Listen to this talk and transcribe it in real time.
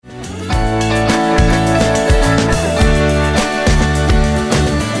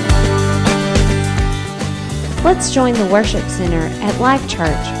let's join the worship center at Life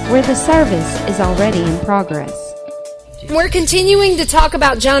Church, where the service is already in progress. We're continuing to talk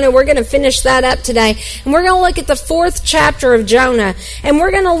about Jonah. We're going to finish that up today. And we're going to look at the 4th chapter of Jonah. And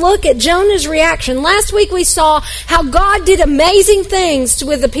we're going to look at Jonah's reaction. Last week we saw how God did amazing things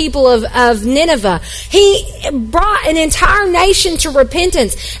with the people of Nineveh. He brought an entire nation to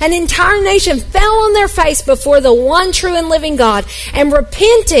repentance. An entire nation fell on their face before the one true and living God and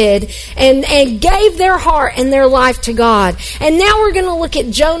repented and gave their heart and their life to God. And now we're going to look at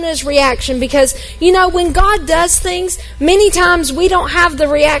Jonah's reaction because, you know, when God does things, many times we don't have the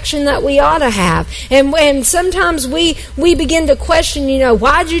reaction that we ought to have. And sometimes we begin to question, you know,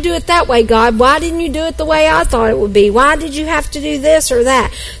 why did you do it that way, God? Why didn't you do it the way I thought it would be? Why did you have to do this or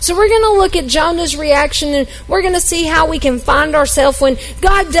that? So we're going to look at Jonah's reaction, and we're going to see how we can find ourselves when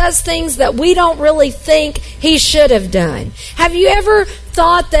God does things that we don't really think He should have done. Have you ever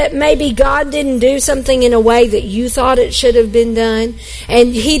thought that maybe God didn't do something in a way that you thought it should have been done,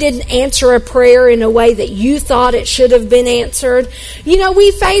 and He didn't answer a prayer in a way that you thought it should have been answered? You know,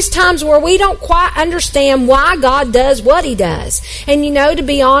 we face times where we don't quite understand why God does what He does. And you know, to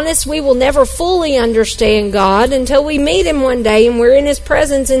be honest, we will never fully understand God until we meet Him one day and we're in His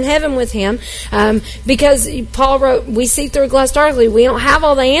presence in heaven with Him. Because Paul wrote, we see through glass darkly, we don't have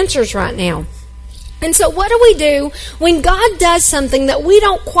all the answers right now. And so what do we do when God does something that we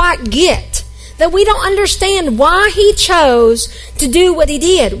don't quite get, that we don't understand why He chose to do what He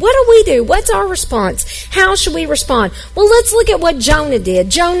did? What do? What's our response? How should we respond? Well, let's look at what Jonah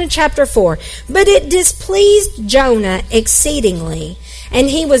did. Jonah chapter 4. But it displeased Jonah exceedingly, and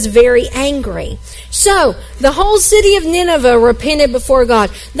he was very angry. So, the whole city of Nineveh repented before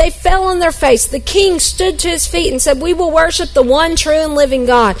God. They fell on their face. The king stood to his feet and said, we will worship the one true and living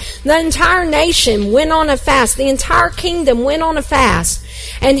God. The entire nation went on a fast. The entire kingdom went on a fast.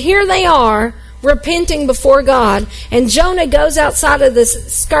 And here they are, repenting before God. And Jonah goes outside of the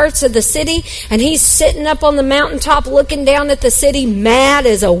skirts of the city, and he's sitting up on the mountaintop looking down at the city, mad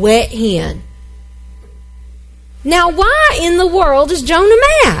as a wet hen. Now, why in the world is Jonah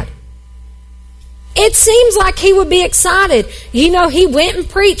mad? It seems like he would be excited. You know, he went and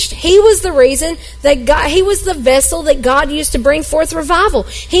preached. He was the reason that God, he was the vessel that God used to bring forth revival.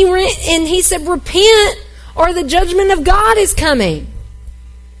 He went and he said, repent or the judgment of God is coming.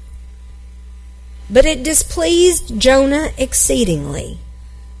 But it displeased Jonah exceedingly,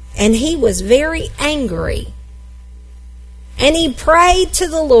 and he was very angry. And he prayed to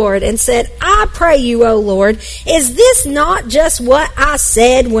the Lord and said, I pray you, O Lord, is this not just what I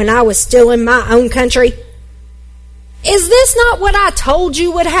said when I was still in my own country? Is this not what I told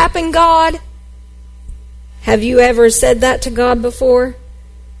you would happen, God? Have you ever said that to God before?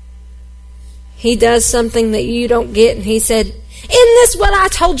 He does something that you don't get, and He said, isn't this what I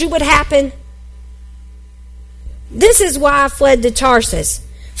told you would happen? This is why I fled to Tarsus.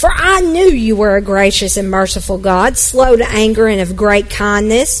 For I knew you were a gracious and merciful God, slow to anger and of great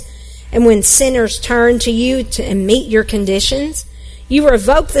kindness. And when sinners turn to you and meet your conditions, you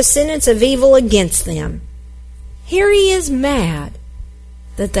revoke the sentence of evil against them. Here he is mad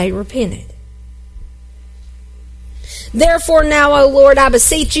that they repented. Therefore now, O Lord, I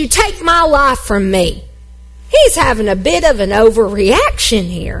beseech you, take my life from me. He's having a bit of an overreaction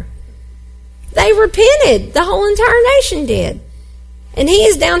here. They repented. The whole entire nation did. And he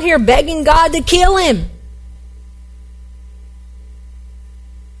is down here begging God to kill him.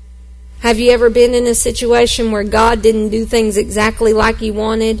 Have you ever been in a situation where God didn't do things exactly like you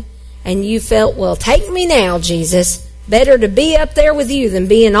wanted, and you felt, well, take me now, Jesus. Better to be up there with you than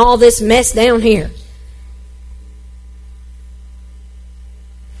be in all this mess down here.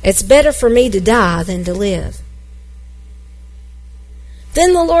 It's better for me to die than to live.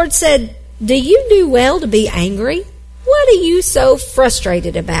 Then the Lord said, do you do well to be angry? What are you so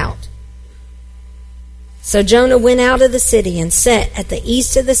frustrated about? So Jonah went out of the city and sat at the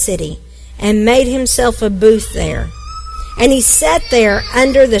east of the city and made himself a booth there. And he sat there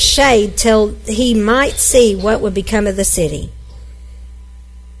under the shade till he might see what would become of the city.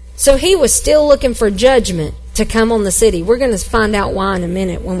 So he was still looking for judgment to come on the city. We're going to find out why in a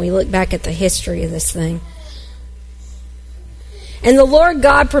minute when we look back at the history of this thing. And the Lord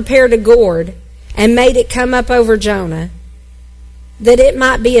God prepared a gourd and made it come up over Jonah, that it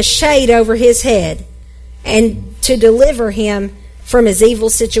might be a shade over his head, and to deliver him from his evil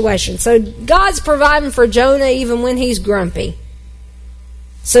situation. So God's providing for Jonah even when he's grumpy.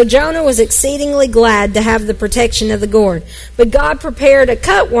 So Jonah was exceedingly glad to have the protection of the gourd. But God prepared a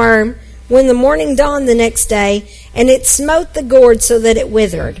cutworm when the morning dawned the next day, and it smote the gourd so that it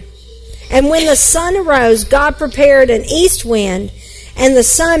withered. And when the sun arose, God prepared an east wind, And the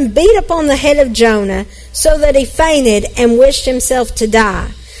sun beat upon the head of Jonah, so that he fainted and wished himself to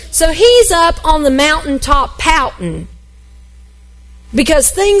die. So he's up on the mountaintop pouting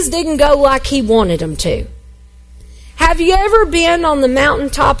because things didn't go like he wanted them to. Have you ever been on the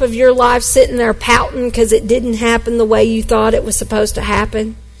mountaintop of your life sitting there pouting because it didn't happen the way you thought it was supposed to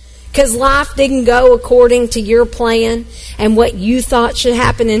happen? Because life didn't go according to your plan and what you thought should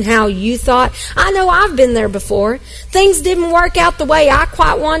happen and how you thought. I know I've been there before. Things didn't work out the way I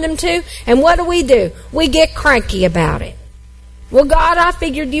quite wanted them to. And what do? We get cranky about it. Well, God, I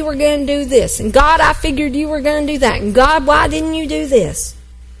figured you were going to do this. And God, I figured you were going to do that. And God, why didn't you do this?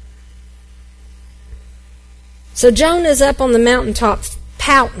 So Jonah's up on the mountaintop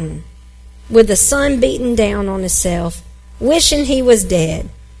pouting with the sun beating down on himself, wishing he was dead.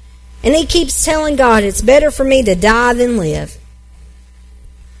 And he keeps telling God, it's better for me to die than live.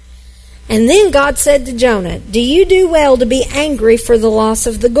 And then God said to Jonah, do you do well to be angry for the loss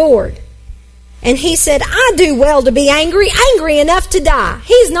of the gourd? And he said, I do well to be angry enough to die.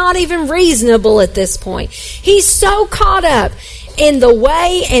 He's not even reasonable at this point. He's so caught up in the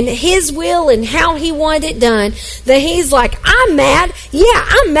way and his will and how he wanted it done that he's like, I'm mad. Yeah,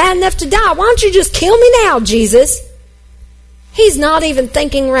 I'm mad enough to die. Why don't you just kill me now, Jesus? He's not even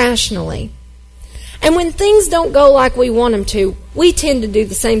thinking rationally. And when things don't go like we want them to, we tend to do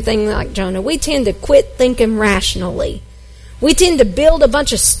the same thing like Jonah. We tend to quit thinking rationally. We tend to build a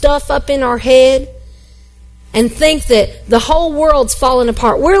bunch of stuff up in our head and think that the whole world's falling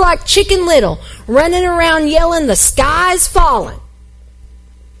apart. We're like Chicken Little, running around yelling, the sky's falling.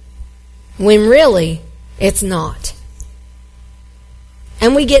 When really, it's not.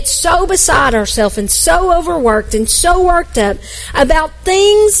 And we get so beside ourselves and so overworked and so worked up about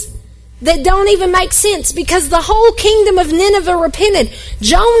things that don't even make sense because the whole kingdom of Nineveh repented.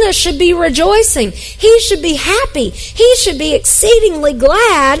 Jonah should be rejoicing. He should be happy. He should be exceedingly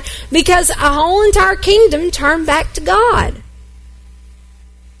glad because a whole entire kingdom turned back to God.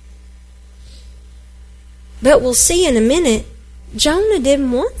 But we'll see in a minute, Jonah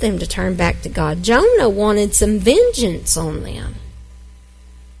didn't want them to turn back to God. Jonah wanted some vengeance on them.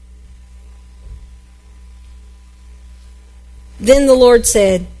 Then the Lord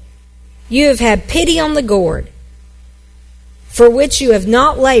said, you have had pity on the gourd, for which you have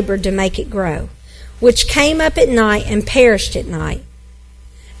not labored to make it grow, which came up at night and perished at night.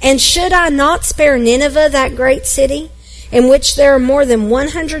 And should I not spare Nineveh, that great city, in which there are more than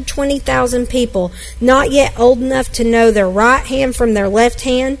 120,000 people, not yet old enough to know their right hand from their left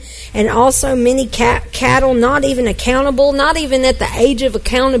hand, and also many cattle not even accountable, not even at the age of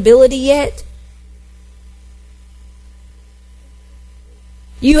accountability yet?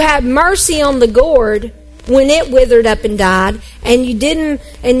 You had mercy on the gourd when it withered up and died, and you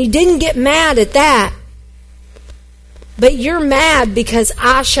didn't get mad at that. But you're mad because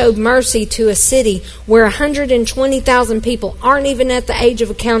I showed mercy to a city where 120,000 people aren't even at the age of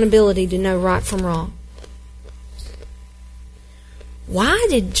accountability to know right from wrong. Why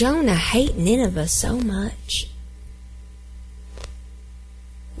did Jonah hate Nineveh so much?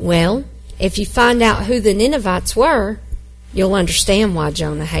 Well, if you find out who the Ninevites were, you'll understand why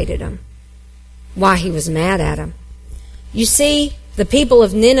Jonah hated them, why he was mad at them. You see, the people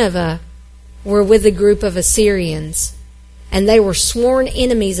of Nineveh were with a group of Assyrians, and they were sworn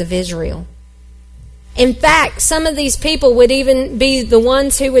enemies of Israel. In fact, some of these people would even be the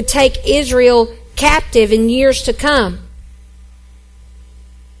ones who would take Israel captive in years to come.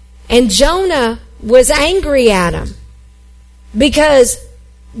 And Jonah was angry at them because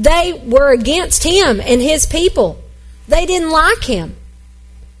they were against him and his people. They didn't like him.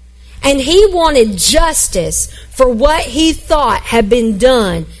 And he wanted justice for what he thought had been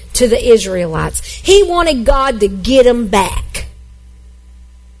done to the Israelites. He wanted God to get them back.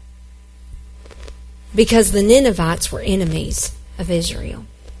 Because the Ninevites were enemies of Israel.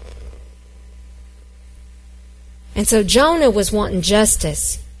 And so Jonah was wanting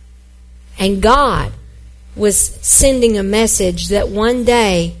justice. And God was sending a message that one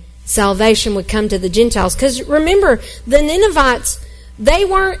day salvation would come to the Gentiles. Because remember, the Ninevites, they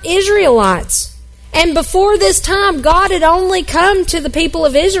weren't Israelites. And before this time, God had only come to the people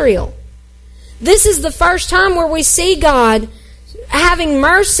of Israel. This is the first time where we see God having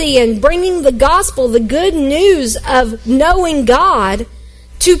mercy and bringing the gospel, the good news of knowing God,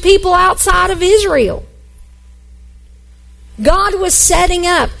 to people outside of Israel. God was setting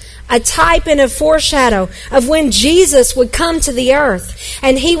up a type and a foreshadow of when Jesus would come to the earth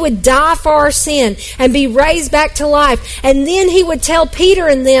and he would die for our sin and be raised back to life. And then he would tell Peter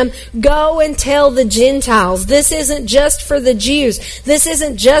and them, go and tell the Gentiles. This isn't just for the Jews. This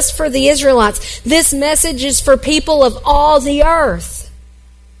isn't just for the Israelites. This message is for people of all the earth.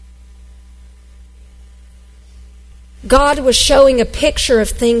 God was showing a picture of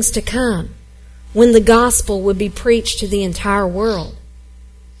things to come when the gospel would be preached to the entire world.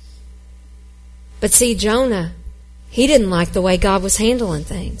 But see, Jonah, he didn't like the way God was handling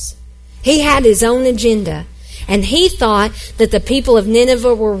things. He had his own agenda, and he thought that the people of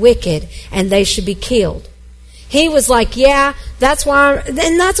Nineveh were wicked and they should be killed. He was like, yeah, that's why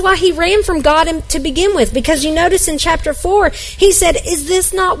he ran from God to begin with. Because you notice in chapter 4, he said, is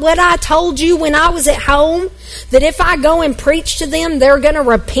this not what I told you when I was at home? That if I go and preach to them, they're going to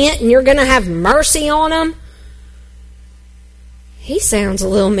repent and you're going to have mercy on them? He sounds a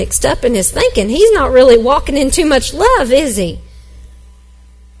little mixed up in his thinking. He's not really walking in too much love, is he?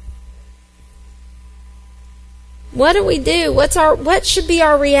 What do we do? What should be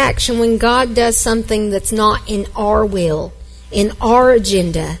our reaction when God does something that's not in our will, in our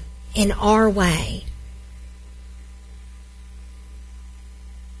agenda, in our way?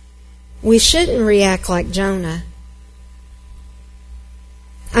 We shouldn't react like Jonah.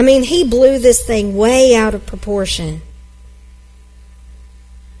 I mean, he blew this thing way out of proportion.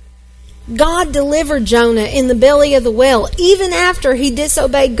 God delivered Jonah in the belly of the whale, even after he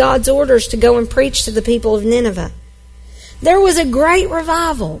disobeyed God's orders to go and preach to the people of Nineveh. There was a great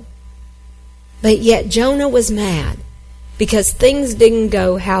revival. But yet Jonah was mad because things didn't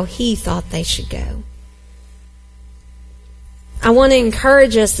go how he thought they should go. I want to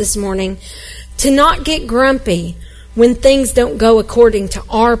encourage us this morning to not get grumpy when things don't go according to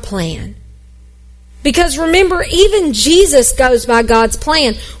our plan. Because remember, even Jesus goes by God's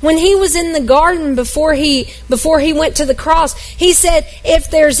plan. When he was in the garden before he went to the cross, he said,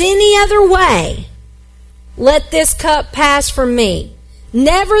 if there's any other way, let this cup pass from me.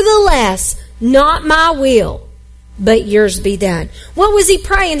 Nevertheless, not my will, but yours be done. What was he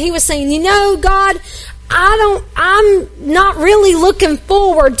praying? He was saying, God, I'm not really looking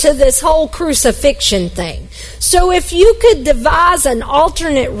forward to this whole crucifixion thing. So if you could devise an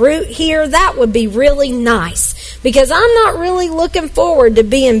alternate route here, that would be really nice. Because I'm not really looking forward to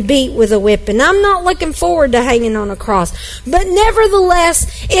being beat with a whip, and I'm not looking forward to hanging on a cross. But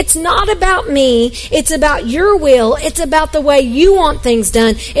nevertheless, it's not about me. It's about your will. It's about the way you want things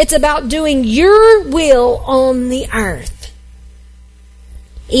done. It's about doing your will on the earth.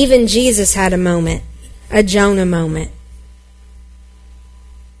 Even Jesus had a moment. A Jonah moment,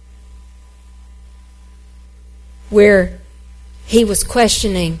 where he was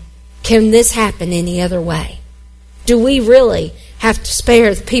questioning, can this happen any other way? Do we really have to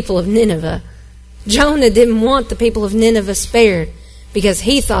spare the people of Nineveh? Jonah didn't want the people of Nineveh spared because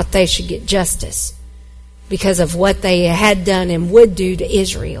he thought they should get justice because of what they had done and would do to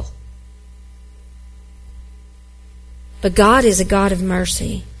Israel. But God is a God of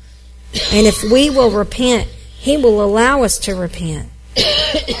mercy. And if we will repent, he will allow us to repent.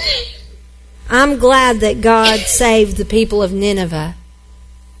 I'm glad that God saved the people of Nineveh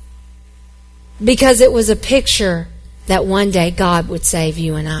because it was a picture that one day God would save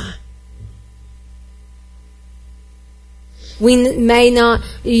you and I. We may not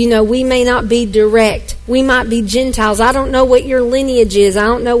be direct. We might be Gentiles. I don't know what your lineage is. I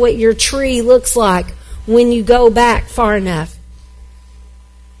don't know what your tree looks like when you go back far enough.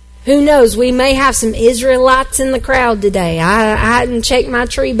 Who knows? We may have some Israelites in the crowd today. I hadn't checked my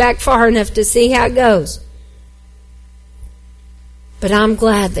tree back far enough to see how it goes. But I'm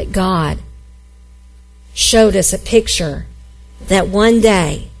glad that God showed us a picture that one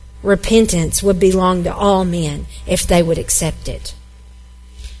day repentance would belong to all men if they would accept it.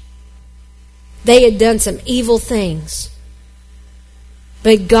 They had done some evil things,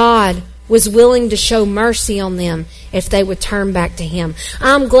 but God was willing to show mercy on them if they would turn back to him.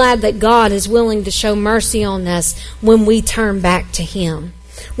 I'm glad that God is willing to show mercy on us when we turn back to him,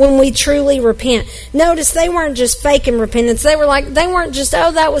 when we truly repent. Notice they weren't just faking repentance. They weren't just,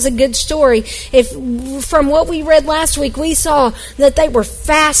 that was a good story. From what we read last week, we saw that they were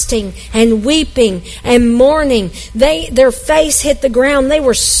fasting and weeping and mourning. Their face hit the ground. They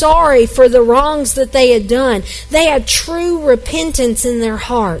were sorry for the wrongs that they had done. They had true repentance in their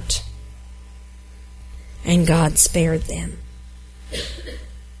heart. And God spared them.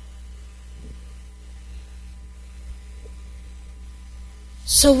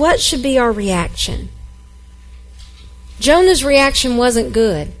 So what should be our reaction? Jonah's reaction wasn't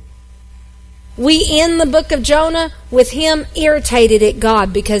good. We end the book of Jonah with him irritated at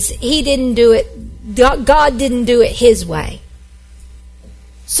God because he didn't do it. God didn't do it his way.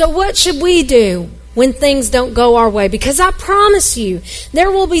 So what should we do when things don't go our way? Because I promise you,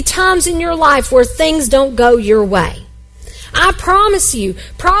 there will be times in your life where things don't go your way. I promise you,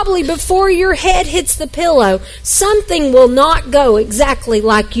 probably before your head hits the pillow, something will not go exactly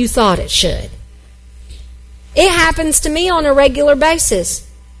like you thought it should. It happens to me on a regular basis.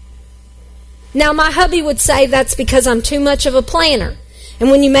 Now, my hubby would say that's because I'm too much of a planner. And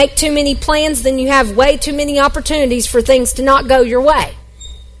when you make too many plans, then you have way too many opportunities for things to not go your way.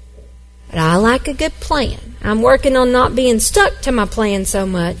 But I like a good plan. I'm working on not being stuck to my plan so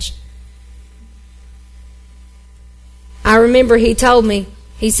much. I remember he told me,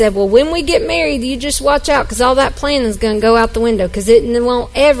 he said, well, when we get married, you just watch out because all that planning is going to go out the window because it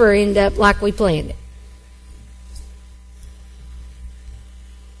won't ever end up like we planned it.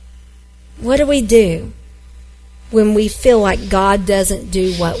 What do we do when we feel like God doesn't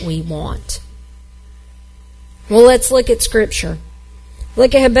do what we want? Well, let's look at Scripture.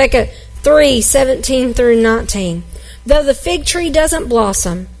 Look at Habakkuk 3:17 through 19. Though the fig tree doesn't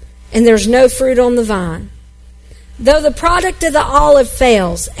blossom, and there's no fruit on the vine, though the product of the olive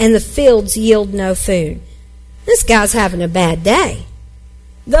fails, and the fields yield no food. This guy's having a bad day.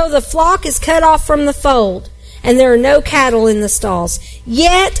 Though the flock is cut off from the fold, and there are no cattle in the stalls,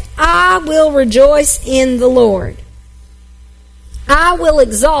 yet I will rejoice in the Lord. I will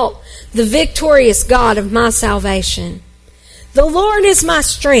exalt the victorious God of my salvation. The Lord is my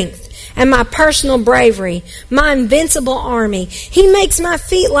strength and my personal bravery, my invincible army. He makes my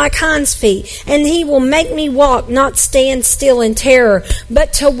feet like hinds' feet, and he will make me walk, not stand still in terror,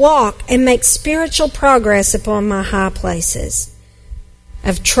 but to walk and make spiritual progress upon my high places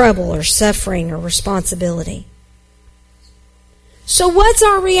of trouble or suffering or responsibility. So what's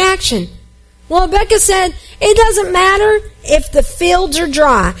our reaction? Well, Becca said, it doesn't matter if the fields are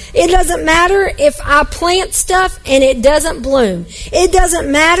dry. It doesn't matter if I plant stuff and it doesn't bloom. It doesn't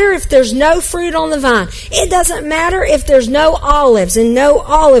matter if there's no fruit on the vine. It doesn't matter if there's no olives and no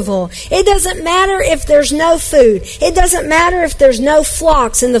olive oil. It doesn't matter if there's no food. It doesn't matter if there's no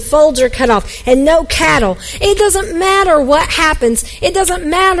flocks and the folds are cut off and no cattle. It doesn't matter what happens. It doesn't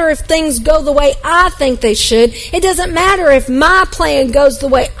matter if things go the way I think they should. It doesn't matter if my plan goes the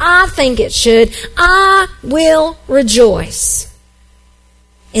way I think it should. I will rejoice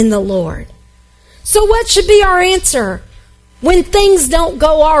in the Lord. So what should be our answer when things don't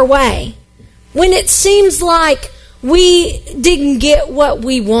go our way? When it seems like we didn't get what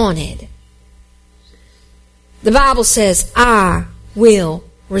we wanted? The Bible says, I will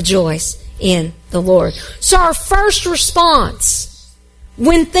rejoice in the Lord. So our first response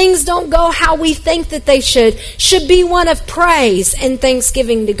when things don't go how we think that they should be one of praise and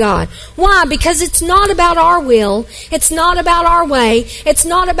thanksgiving to God. Why? Because it's not about our will. It's not about our way. It's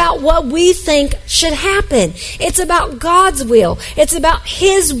not about what we think should happen. It's about God's will. It's about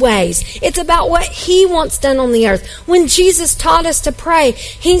His ways. It's about what He wants done on the earth. When Jesus taught us to pray,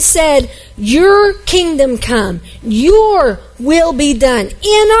 He said, your kingdom come, your will be done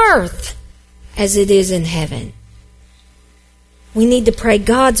in earth as it is in heaven. We need to pray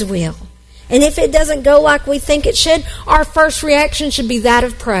God's will. And if it doesn't go like we think it should, our first reaction should be that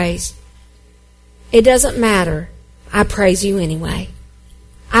of praise. It doesn't matter. I praise you anyway.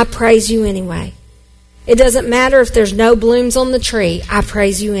 I praise you anyway. It doesn't matter if there's no blooms on the tree. I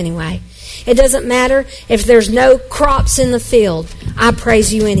praise you anyway. It doesn't matter if there's no crops in the field. I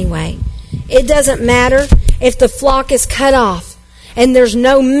praise you anyway. It doesn't matter if the flock is cut off and there's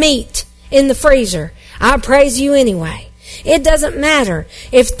no meat in the freezer. I praise you anyway. It doesn't matter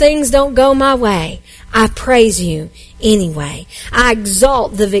if things don't go my way. I praise you anyway. I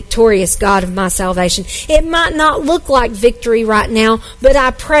exalt the victorious God of my salvation. It might not look like victory right now, but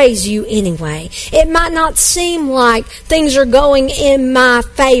I praise you anyway. It might not seem like things are going in my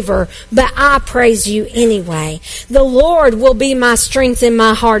favor, but I praise you anyway. The Lord will be my strength in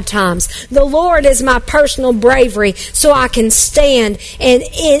my hard times. The Lord is my personal bravery, so I can stand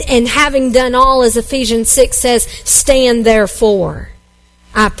and having done all, as Ephesians 6 says, stand therefore.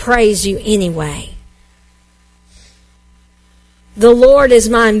 I praise you anyway. The Lord is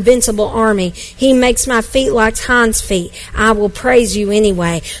my invincible army. He makes my feet like hinds' feet. I will praise you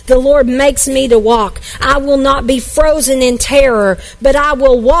anyway. The Lord makes me to walk. I will not be frozen in terror, but I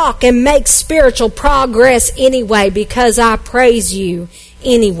will walk and make spiritual progress anyway because I praise you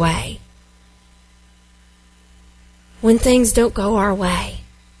anyway. When things don't go our way,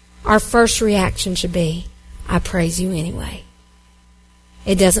 our first reaction should be, I praise you anyway.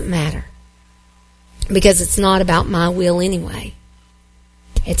 It doesn't matter because it's not about my will anyway.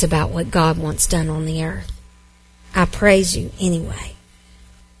 It's about what God wants done on the earth. I praise you anyway.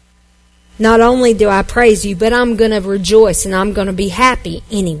 Not only do I praise you, but I'm going to rejoice and I'm going to be happy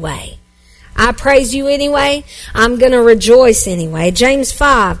anyway. I praise you anyway. I'm going to rejoice anyway. James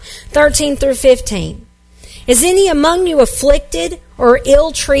 5:13 through 15. Is any among you afflicted or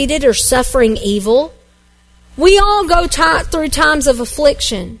ill-treated or suffering evil? We all go through times of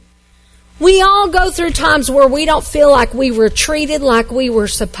affliction. We all go through times where we don't feel like we were treated like we were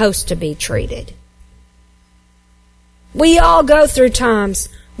supposed to be treated. We all go through times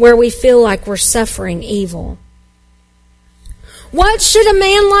where we feel like we're suffering evil. What should a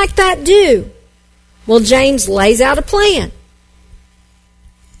man like that do? Well, James lays out a plan.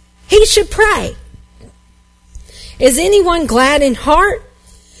 He should pray. Is anyone glad in heart?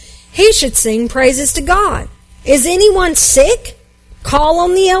 He should sing praises to God. Is anyone sick? Call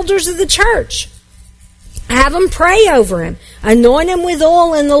on the elders of the church. Have them pray over him. Anoint him with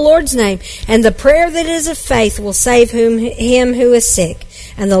oil in the Lord's name. And the prayer that is of faith will save him who is sick.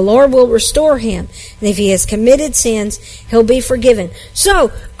 And the Lord will restore him. And if he has committed sins, he'll be forgiven.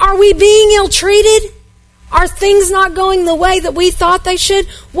 So, are we being ill-treated? Are things not going the way that we thought they should?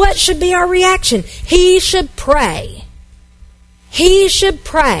 What should be our reaction? He should pray. He should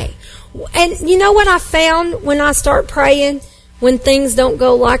pray. And you know what I found when I start praying? When things don't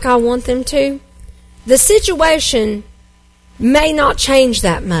go like I want them to? The situation may not change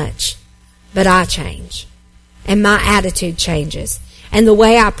that much, but I change. And my attitude changes. And the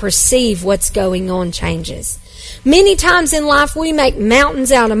way I perceive what's going on changes. Many times in life we make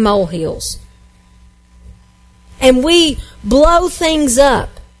mountains out of molehills. And we blow things up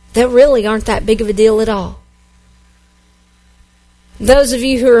that really aren't that big of a deal at all. Those of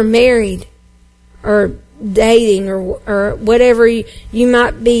you who are married or dating or whatever you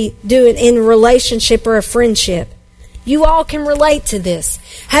might be doing in a relationship or a friendship, you all can relate to this.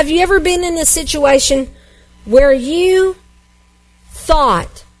 Have you ever been in a situation where you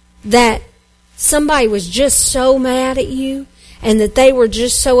thought that somebody was just so mad at you and that they were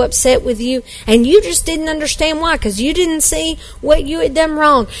just so upset with you, and you just didn't understand why, because you didn't see what you had done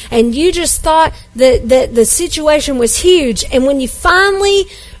wrong, and you just thought that the situation was huge, and when you finally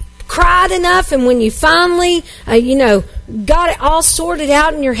cried enough, and when you finally got it all sorted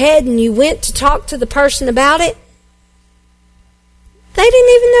out in your head and you went to talk to the person about it, they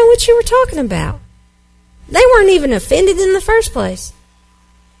didn't even know what you were talking about. They weren't even offended in the first place.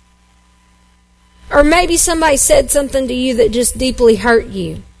 Or maybe somebody said something to you that just deeply hurt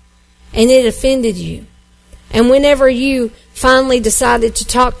you, and it offended you. And whenever you finally decided to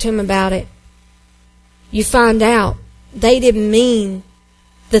talk to them about it, you find out they didn't mean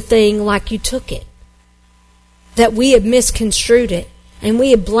the thing like you took it. That we had misconstrued it, and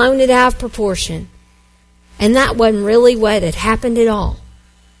we had blown it out of proportion. And that wasn't really what had happened at all.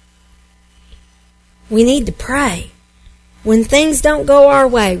 We need to pray. When things don't go our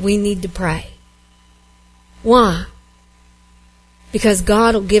way, we need to pray. Why? Because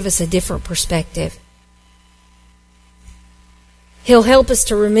God will give us a different perspective. He'll help us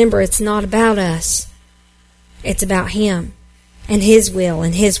to remember it's not about us. It's about Him and His will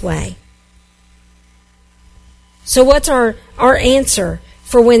and His way. So what's our answer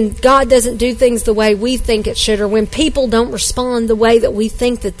for when God doesn't do things the way we think it should, or when people don't respond the way that we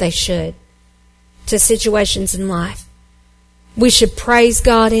think that they should to situations in life? We should praise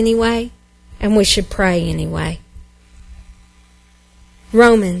God anyway, and we should pray anyway.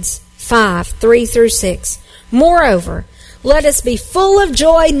 Romans 5:3-6. Moreover, let us be full of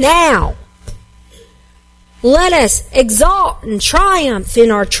joy now. Let us exalt and triumph in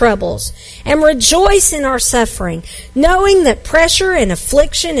our troubles and rejoice in our suffering, knowing that pressure and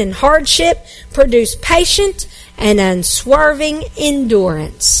affliction and hardship produce patient and unswerving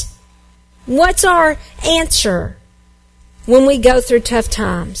endurance. What's our answer when we go through tough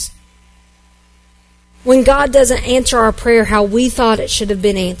times? When God doesn't answer our prayer how we thought it should have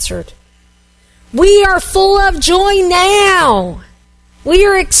been answered. We are full of joy now. We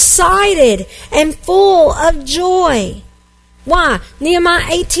are excited and full of joy. Why? Nehemiah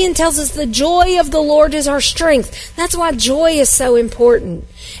 8:10 tells us the joy of the Lord is our strength. That's why joy is so important.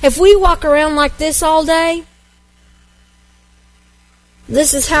 If we walk around like this all day,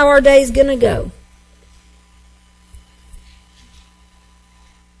 this is how our day is going to go.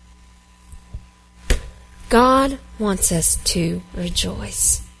 God wants us to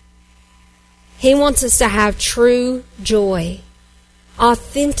rejoice. He wants us to have true joy,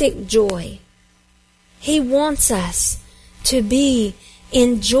 authentic joy. He wants us to be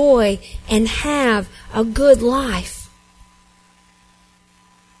in joy and have a good life.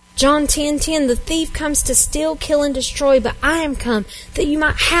 John 10:10, the thief comes to steal, kill, and destroy, but I am come that you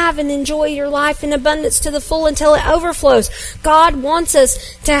might have and enjoy your life in abundance to the full until it overflows. God wants us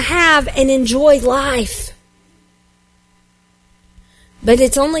to have and enjoy life. But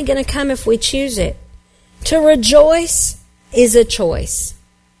it's only going to come if we choose it. To rejoice is a choice.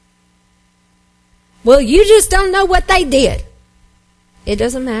 Well, you just don't know what they did. It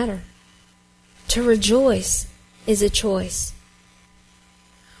doesn't matter. To rejoice is a choice.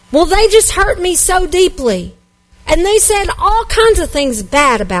 Well, they just hurt me so deeply. And they said all kinds of things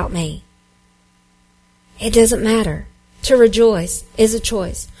bad about me. It doesn't matter. To rejoice is a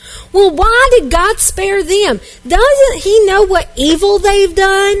choice. Well, why did God spare them? Doesn't He know what evil they've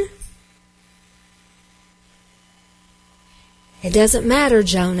done? It doesn't matter,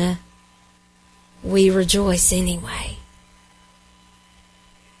 Jonah. We rejoice anyway.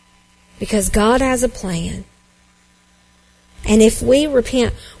 Because God has a plan. And if we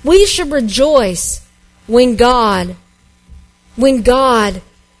repent, we should rejoice when God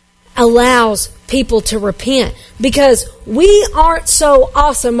allows people to repent, because we aren't so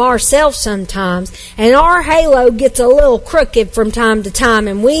awesome ourselves sometimes, and our halo gets a little crooked from time to time,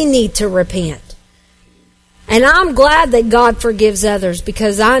 and we need to repent. And I'm glad that God forgives others,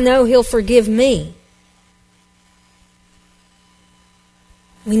 because I know He'll forgive me.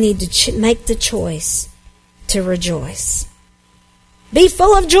 We need to make the choice to rejoice. Be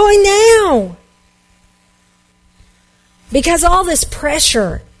full of joy now. Because all this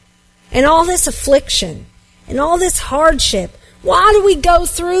pressure and all this affliction and all this hardship, why do we go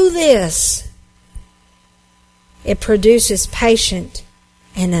through this? It produces patient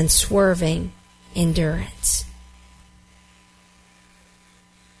and unswerving endurance.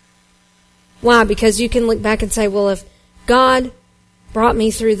 Why? Because you can look back and say, well, if God brought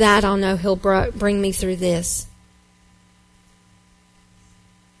me through that, I'll know He'll bring me through this.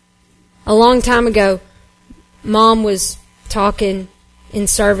 A long time ago, Mom was talking in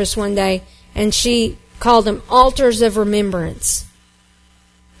service one day, and she called them altars of remembrance,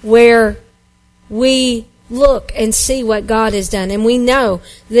 where we look and see what God has done. And we know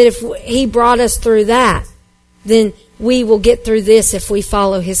that if He brought us through that, then we will get through this if we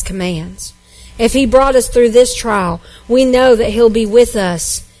follow His commands. If He brought us through this trial, we know that He'll be with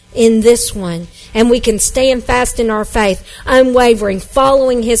us in this one. And we can stand fast in our faith, unwavering,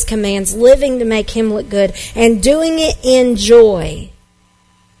 following His commands, living to make Him look good, and doing it in joy.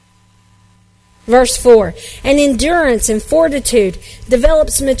 Verse 4, and endurance and fortitude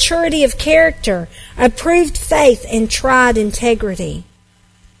develops maturity of character, approved faith, and tried integrity.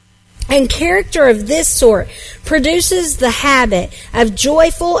 And character of this sort produces the habit of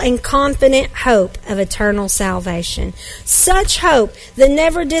joyful and confident hope of eternal salvation. Such hope that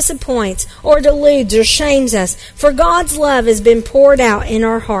never disappoints or deludes or shames us, for God's love has been poured out in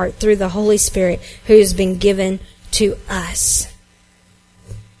our heart through the Holy Spirit who has been given to us.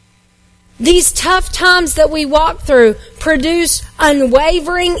 These tough times that we walk through produce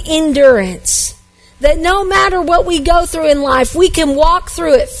unwavering endurance. That no matter what we go through in life, we can walk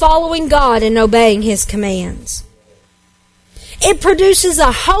through it following God and obeying His commands. It produces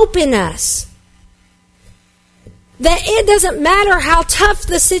a hope in us. That it doesn't matter how tough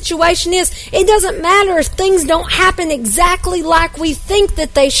the situation is. It doesn't matter if things don't happen exactly like we think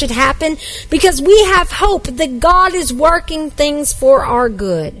that they should happen, because we have hope that God is working things for our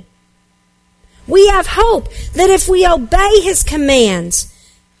good. We have hope that if we obey His commands,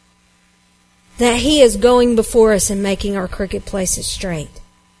 that He is going before us and making our crooked places straight.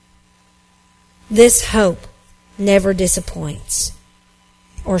 This hope never disappoints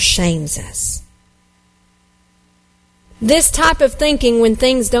or shames us. This type of thinking, when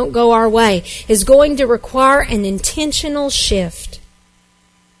things don't go our way, is going to require an intentional shift.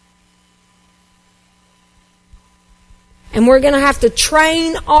 And we're going to have to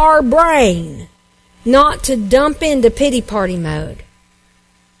train our brain not to dump into pity party mode.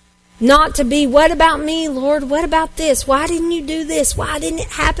 Not to be, what about me, Lord? What about this? Why didn't you do this? Why didn't it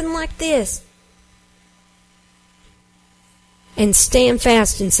happen like this? And stand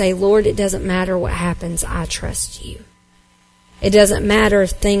fast and say, Lord, it doesn't matter what happens. I trust you. It doesn't matter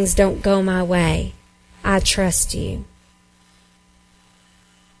if things don't go my way. I trust you.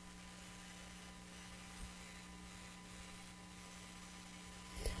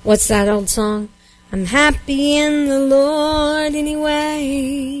 What's that old song? I'm happy in the Lord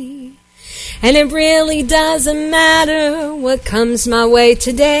anyway. And it really doesn't matter what comes my way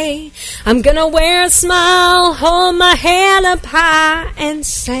today. I'm gonna wear a smile, hold my head up high and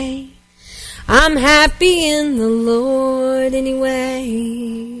say, I'm happy in the Lord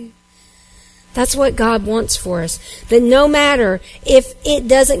anyway. That's what God wants for us. That no matter if it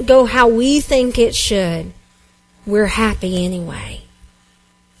doesn't go how we think it should, we're happy anyway.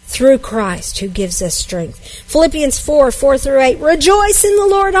 Through Christ who gives us strength. Philippians 4:4-8. Rejoice in the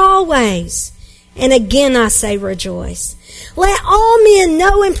Lord always. And again I say rejoice. Let all men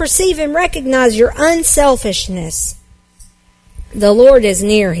know and perceive and recognize your unselfishness. The Lord is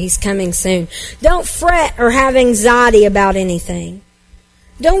near. He's coming soon. Don't fret or have anxiety about anything.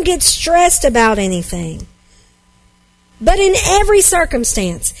 Don't get stressed about anything. But in every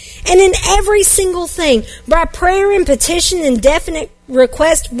circumstance and in every single thing, by prayer and petition and definite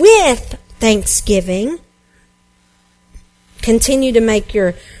request with thanksgiving, continue to make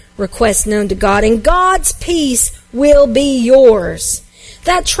your requests known to God, and God's peace will be yours.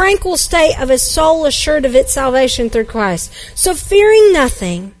 That tranquil state of a soul assured of its salvation through Christ. So fearing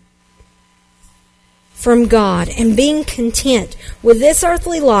nothing from God and being content with this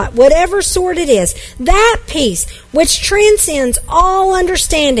earthly lot, whatever sort it is, that peace which transcends all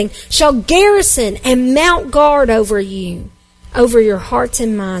understanding shall garrison and mount guard over you, over your hearts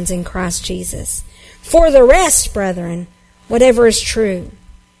and minds in Christ Jesus. For the rest, brethren, whatever is true,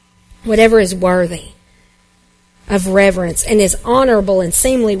 whatever is worthy of reverence and is honorable and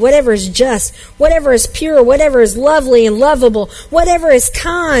seemly, whatever is just, whatever is pure, whatever is lovely and lovable, whatever is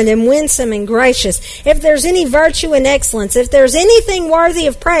kind and winsome and gracious, if there's any virtue and excellence, if there's anything worthy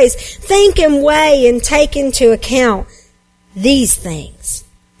of praise, think and weigh and take into account these things.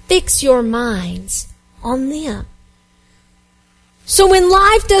 Fix your minds on them. So when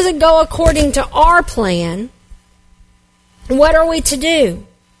life doesn't go according to our plan, what are we to do?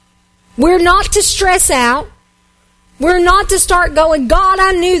 We're not to stress out. We're not to start going, God,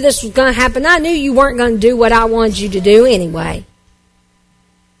 I knew this was going to happen. I knew you weren't going to do what I wanted you to do anyway.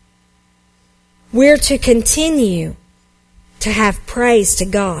 We're to continue to have praise to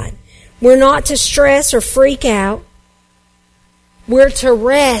God. We're not to stress or freak out. We're to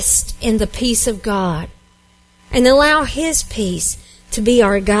rest in the peace of God and allow His peace to be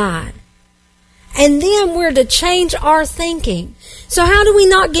our guide. And then we're to change our thinking. So how do we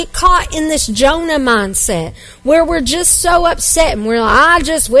not get caught in this Jonah mindset where we're just so upset and we're like, I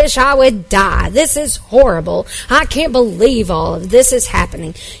just wish I would die. This is horrible. I can't believe all of this is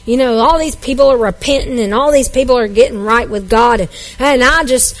happening. You know, all these people are repenting and all these people are getting right with God, and I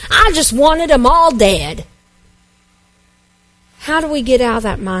just wanted them all dead. How do we get out of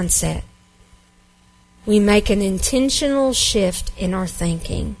that mindset? We make an intentional shift in our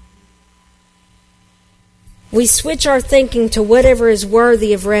thinking. We switch our thinking to whatever is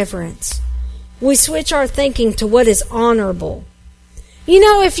worthy of reverence. We switch our thinking to what is honorable. You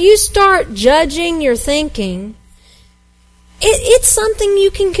know, if you start judging your thinking, it's something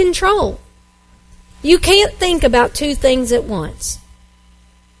you can control. You can't think about two things at once.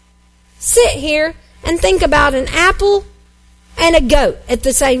 Sit here and think about an apple and a goat at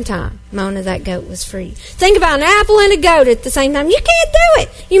the same time. Mona, that goat was free. Think about an apple and a goat at the same time. You can't do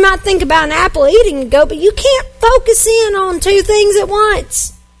it. You might think about an apple eating a goat, but you can't focus in on two things at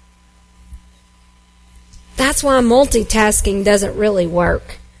once. That's why multitasking doesn't really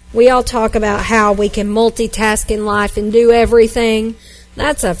work. We all talk about how we can multitask in life and do everything.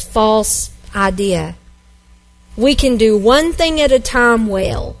 That's a false idea. We can do one thing at a time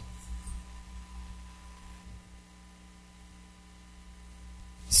well.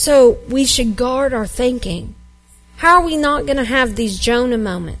 So we should guard our thinking. How are we not going to have these Jonah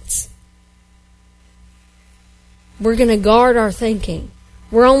moments? We're going to guard our thinking.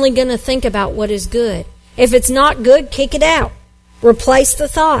 We're only going to think about what is good. If it's not good, kick it out. Replace the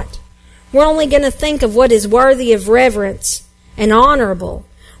thought. We're only going to think of what is worthy of reverence and honorable.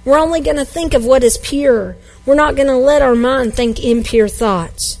 We're only going to think of what is pure. We're not going to let our mind think impure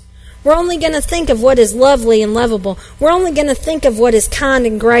thoughts. We're only going to think of what is lovely and lovable. We're only going to think of what is kind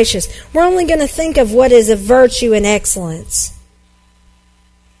and gracious. We're only going to think of what is of virtue and excellence.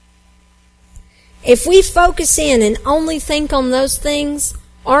 If we focus in and only think on those things,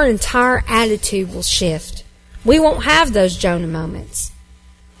 our entire attitude will shift. We won't have those Jonah moments.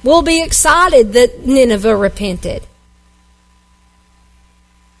 We'll be excited that Nineveh repented.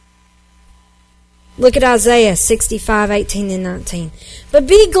 Look at Isaiah 65:18 and 19. But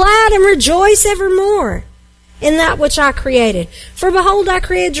be glad and rejoice evermore in that which I created. For behold, I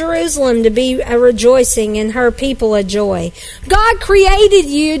created Jerusalem to be a rejoicing and her people a joy. God created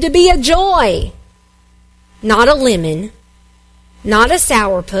you to be a joy. Not a lemon. Not a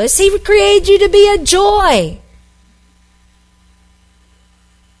sourpuss. He created you to be a joy.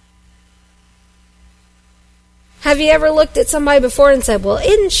 Have you ever looked at somebody before and said, well,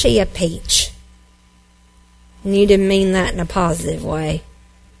 isn't she a peach? And you didn't mean that in a positive way.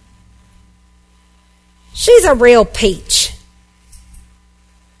 She's a real peach.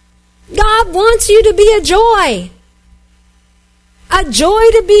 God wants you to be a joy. A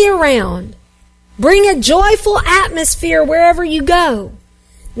joy to be around. Bring a joyful atmosphere wherever you go.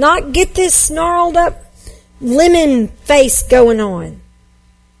 Not get this snarled up lemon face going on.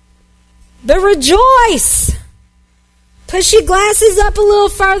 But rejoice. Push your glasses up a little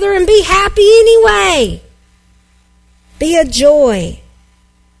further and be happy anyway. Be a joy.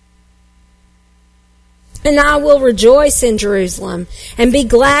 And I will rejoice in Jerusalem and be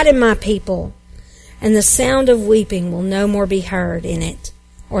glad in my people. And the sound of weeping will no more be heard in it,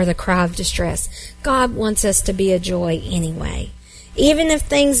 or the cry of distress. God wants us to be a joy anyway. Even if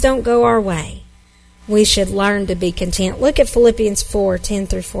things don't go our way, we should learn to be content. Look at Philippians 4:10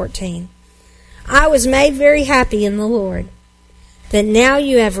 through 14. I was made very happy in the Lord, that now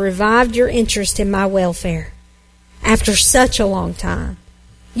you have revived your interest in my welfare. After such a long time,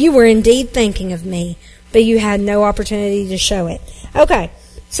 you were indeed thinking of me, but you had no opportunity to show it. Okay,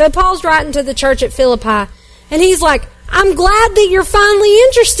 so Paul's writing to the church at Philippi, and he's like, I'm glad that you're finally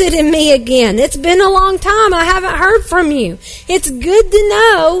interested in me again. It's been a long time. I haven't heard from you. It's good to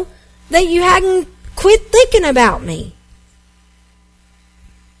know that you hadn't quit thinking about me.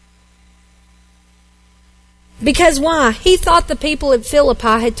 Because why? He thought the people at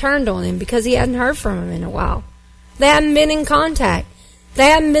Philippi had turned on him because he hadn't heard from them in a while. They hadn't been in contact. They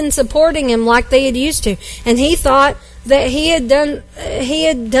hadn't been supporting him like they had used to. And he thought that he had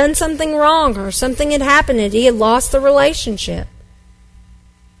done something wrong, or something had happened and he had lost the relationship.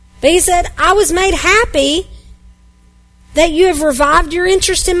 But he said, I was made happy that you have revived your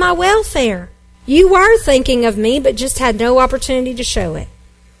interest in my welfare. You were thinking of me, but just had no opportunity to show it.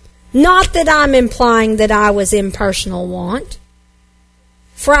 Not that I'm implying that I was in personal want,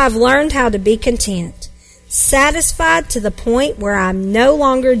 for I've learned how to be content, satisfied to the point where I'm no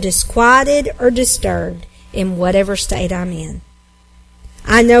longer disquieted or disturbed in whatever state I'm in.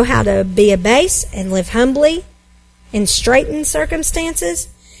 I know how to be abased and live humbly in straitened circumstances,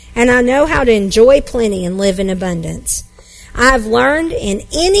 and I know how to enjoy plenty and live in abundance. I have learned in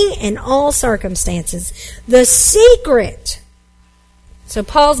any and all circumstances the secret. So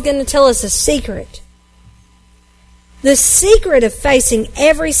Paul's going to tell us a secret. The secret of facing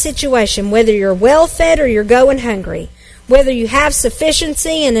every situation, whether you're well fed or you're going hungry, whether you have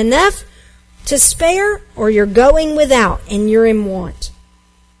sufficiency and enough to spare or you're going without and you're in want.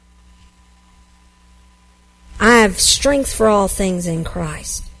 I have strength for all things in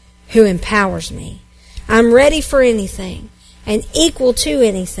Christ, who empowers me. I'm ready for anything and equal to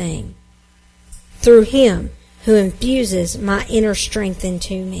anything through Him who infuses my inner strength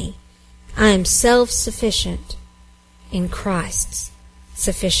into me. I am self-sufficient in Christ's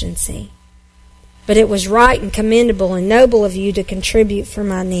sufficiency. But it was right and commendable and noble of you to contribute for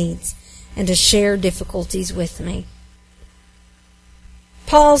my needs and to share difficulties with me.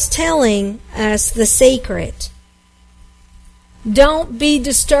 Paul's telling us the secret. Don't be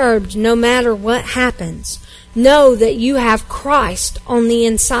disturbed no matter what happens. Know that you have Christ on the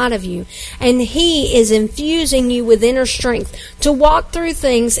inside of you, and He is infusing you with inner strength to walk through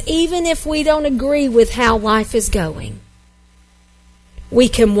things even if we don't agree with how life is going. We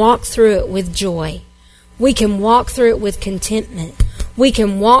can walk through it with joy. We can walk through it with contentment. We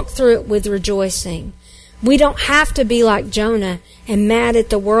can walk through it with rejoicing. We don't have to be like Jonah and mad at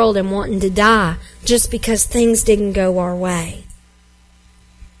the world and wanting to die just because things didn't go our way.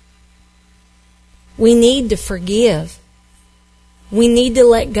 We need to forgive. We need to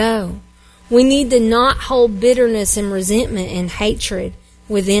let go. We need to not hold bitterness and resentment and hatred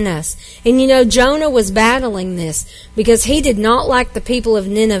within us. And you know, Jonah was battling this because he did not like the people of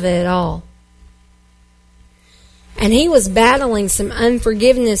Nineveh at all. And he was battling some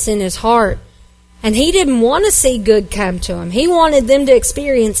unforgiveness in his heart. And he didn't want to see good come to him. He wanted them to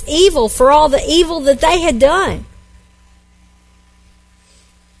experience evil for all the evil that they had done.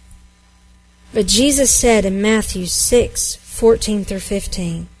 But Jesus said in Matthew 6:14 through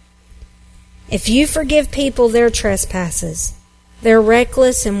 15, if you forgive people their trespasses, their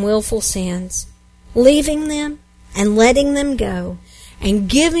reckless and willful sins, leaving them and letting them go, and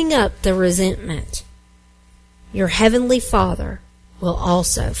giving up the resentment, your heavenly Father will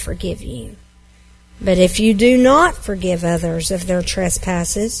also forgive you. But if you do not forgive others of their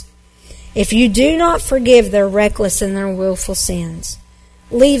trespasses, if you do not forgive their reckless and their willful sins,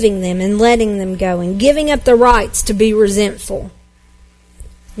 leaving them and letting them go and giving up the rights to be resentful,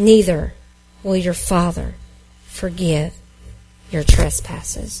 neither will your Father forgive your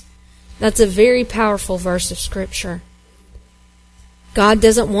trespasses. That's a very powerful verse of Scripture. God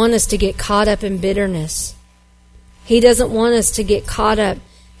doesn't want us to get caught up in bitterness. He doesn't want us to get caught up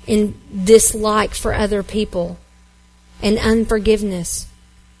in dislike for other people and unforgiveness.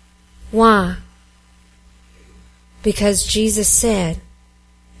 Why? Because Jesus said,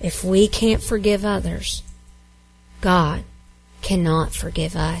 if we can't forgive others, God cannot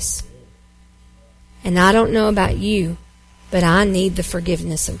forgive us. And I don't know about you, but I need the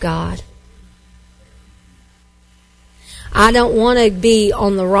forgiveness of God. I don't want to be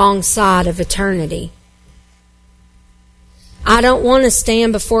on the wrong side of eternity. I don't want to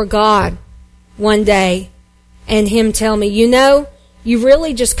stand before God one day and Him tell me, you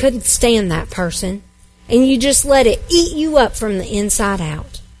really just couldn't stand that person, and you just let it eat you up from the inside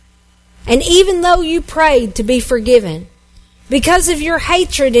out. And even though you prayed to be forgiven, because of your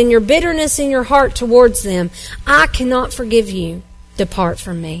hatred and your bitterness in your heart towards them, I cannot forgive you. Depart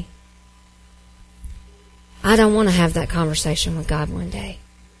from me. I don't want to have that conversation with God one day.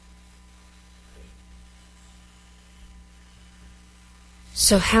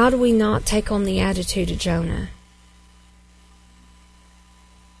 So how do we not take on the attitude of Jonah?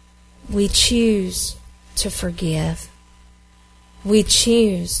 We choose to forgive. We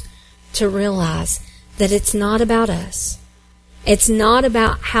choose to realize that it's not about us. It's not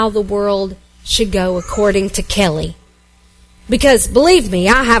about how the world should go according to Kelly. Because, believe me,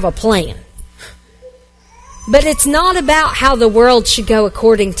 I have a plan. But it's not about how the world should go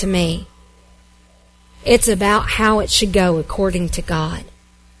according to me. It's about how it should go according to God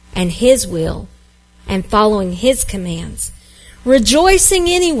and His will and following His commands. Rejoicing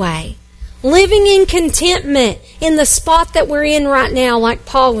anyway. Living in contentment in the spot that we're in right now, like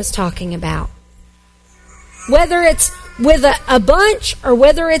Paul was talking about. Whether it's with a bunch or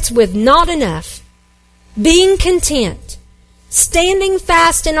whether it's with not enough. Being content. Standing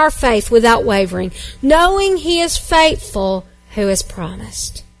fast in our faith without wavering. Knowing He is faithful who has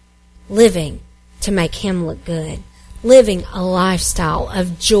promised. Living to make Him look good. Living a lifestyle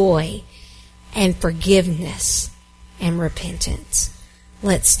of joy and forgiveness and repentance.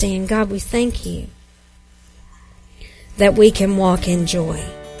 Let's stand. God, we thank You that we can walk in joy.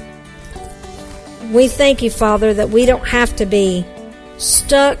 We thank You, Father, that we don't have to be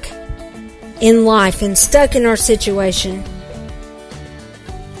stuck in life and stuck in our situation.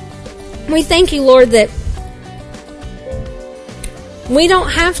 We thank You, Lord, that we don't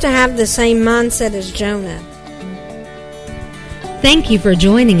have to have the same mindset as Jonah. Thank you for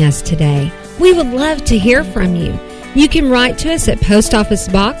joining us today. We would love to hear from you. You can write to us at Post Office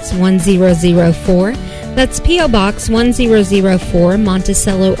Box 1004. That's P.O. Box 1004,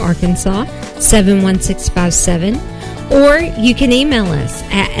 Monticello, Arkansas 71657. Or you can email us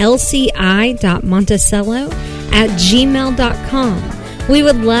at lci.monticello@gmail.com. We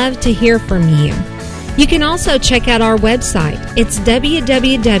would love to hear from you. You can also check out our website. It's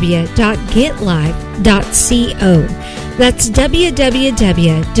www.getlife.co. That's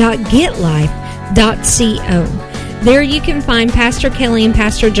www.getlife.co. There you can find Pastor Kelly and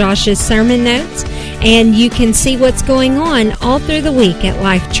Pastor Josh's sermon notes, and you can see what's going on all through the week at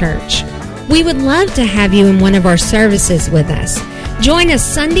Life Church. We would love to have you in one of our services with us. Join us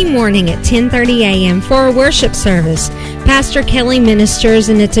Sunday morning at 10:30 a.m. for our worship service. Pastor Kelly ministers,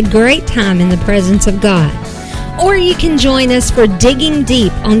 and it's a great time in the presence of God. Or you can join us for Digging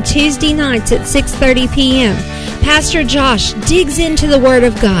Deep on Tuesday nights at 6:30 p.m. Pastor Josh digs into the Word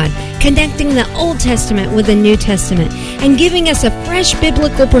of God, connecting the Old Testament with the New Testament and giving us a fresh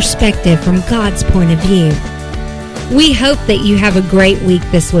biblical perspective from God's point of view. We hope that you have a great week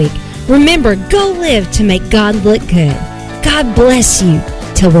this week. Remember, go live to make God look good. God bless you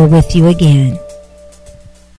till we're with you again.